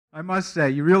I must say,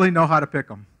 you really know how to pick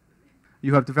them.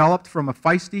 You have developed from a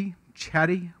feisty,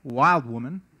 chatty, wild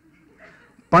woman,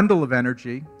 bundle of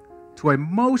energy, to a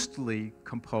mostly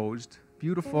composed,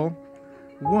 beautiful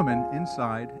woman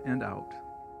inside and out.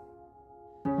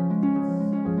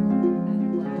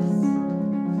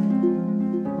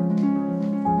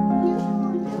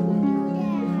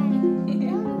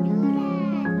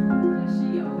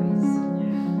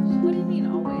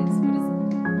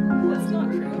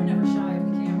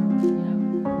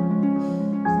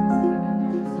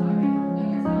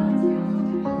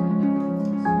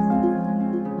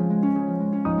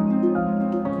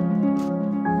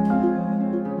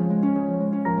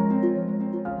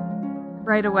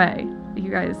 Right away, you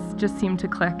guys just seem to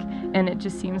click, and it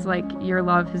just seems like your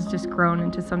love has just grown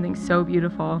into something so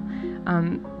beautiful.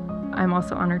 I'm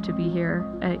also honored to be here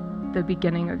at the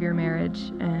beginning of your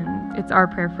marriage, and it's our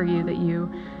prayer for you that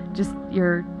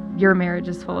your marriage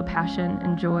is full of passion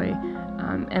and joy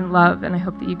and love, and I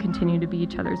hope that you continue to be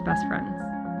each other's best friends.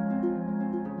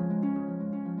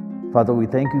 Father, we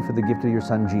thank you for the gift of your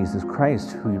Son, Jesus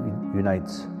Christ, who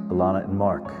unites Alana and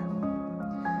Mark.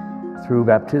 Through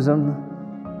baptism,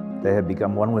 they have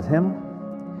become one with him.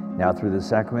 Now through the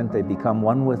sacrament, they become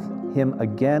one with him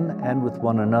again and with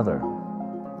one another.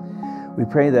 We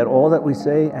pray that all that we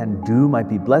say and do might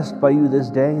be blessed by you this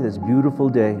day, this beautiful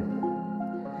day,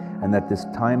 and that this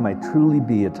time might truly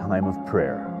be a time of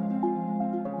prayer.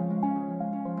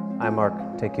 I, Mark,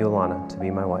 take you, Alana, to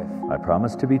be my wife. I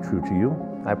promise to be true to you.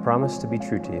 I promise to be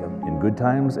true to you. In good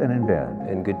times and in bad.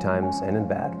 In good times and in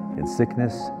bad. In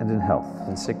sickness and in health.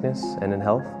 In sickness and in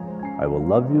health. I will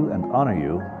love you and honor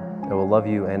you. I will love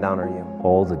you and honor you.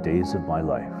 All the days of my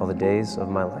life. All the days of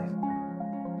my life.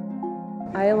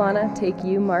 I, Alana, take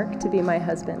you, Mark, to be my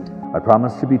husband. I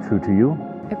promise to be true to you.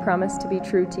 I promise to be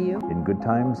true to you. In good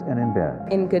times and in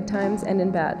bad. In good times and in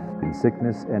bad. In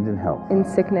sickness and in health. In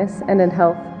sickness and in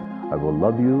health. I will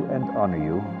love you and honor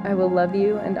you. I will love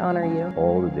you and honor you.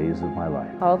 All the days of my life.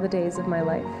 All the days of my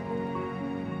life.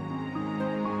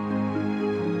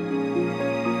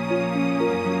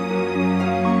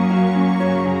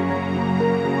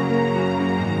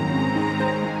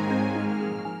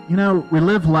 You know, we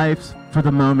live life for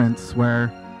the moments where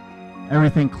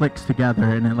everything clicks together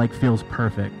and it feels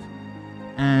perfect.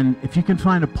 And if you can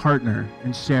find a partner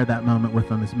and share that moment with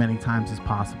them as many times as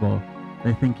possible,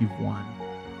 they think you've won.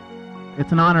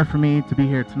 It's an honor for me to be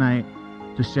here tonight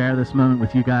to share this moment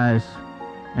with you guys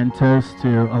and toast to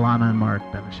Alana and Mark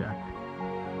Benishek.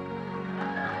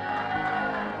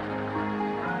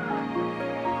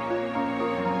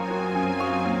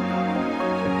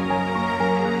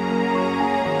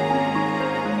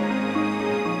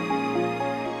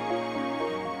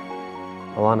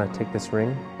 Alana, take this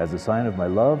ring as a sign of my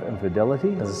love and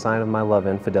fidelity. As a sign of my love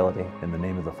and fidelity. In the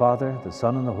name of the Father, the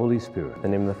Son, and the Holy Spirit. In the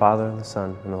name of the Father, the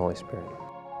Son, and the Holy Spirit.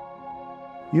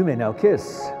 You may now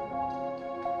kiss.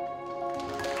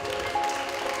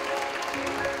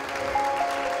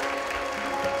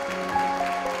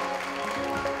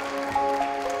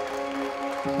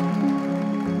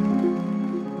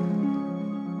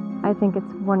 I think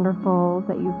it's wonderful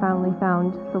that you finally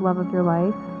found the love of your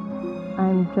life.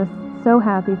 I'm just so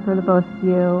happy for the both of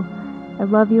you. I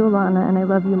love you, Alana, and I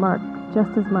love you, Mark,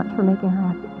 just as much for making her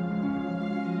happy.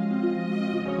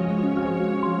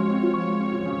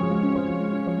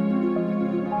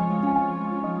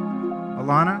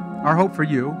 Alana, our hope for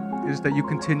you is that you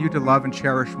continue to love and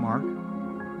cherish Mark,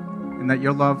 and that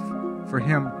your love for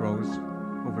him grows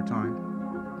over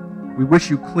time. We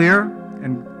wish you clear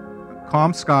and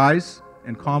calm skies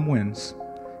and calm winds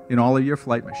in all of your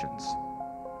flight missions.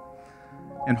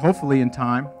 And hopefully in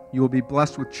time, you will be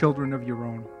blessed with children of your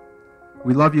own.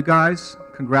 We love you guys.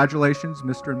 Congratulations,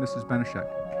 Mr. and Mrs. Benishek.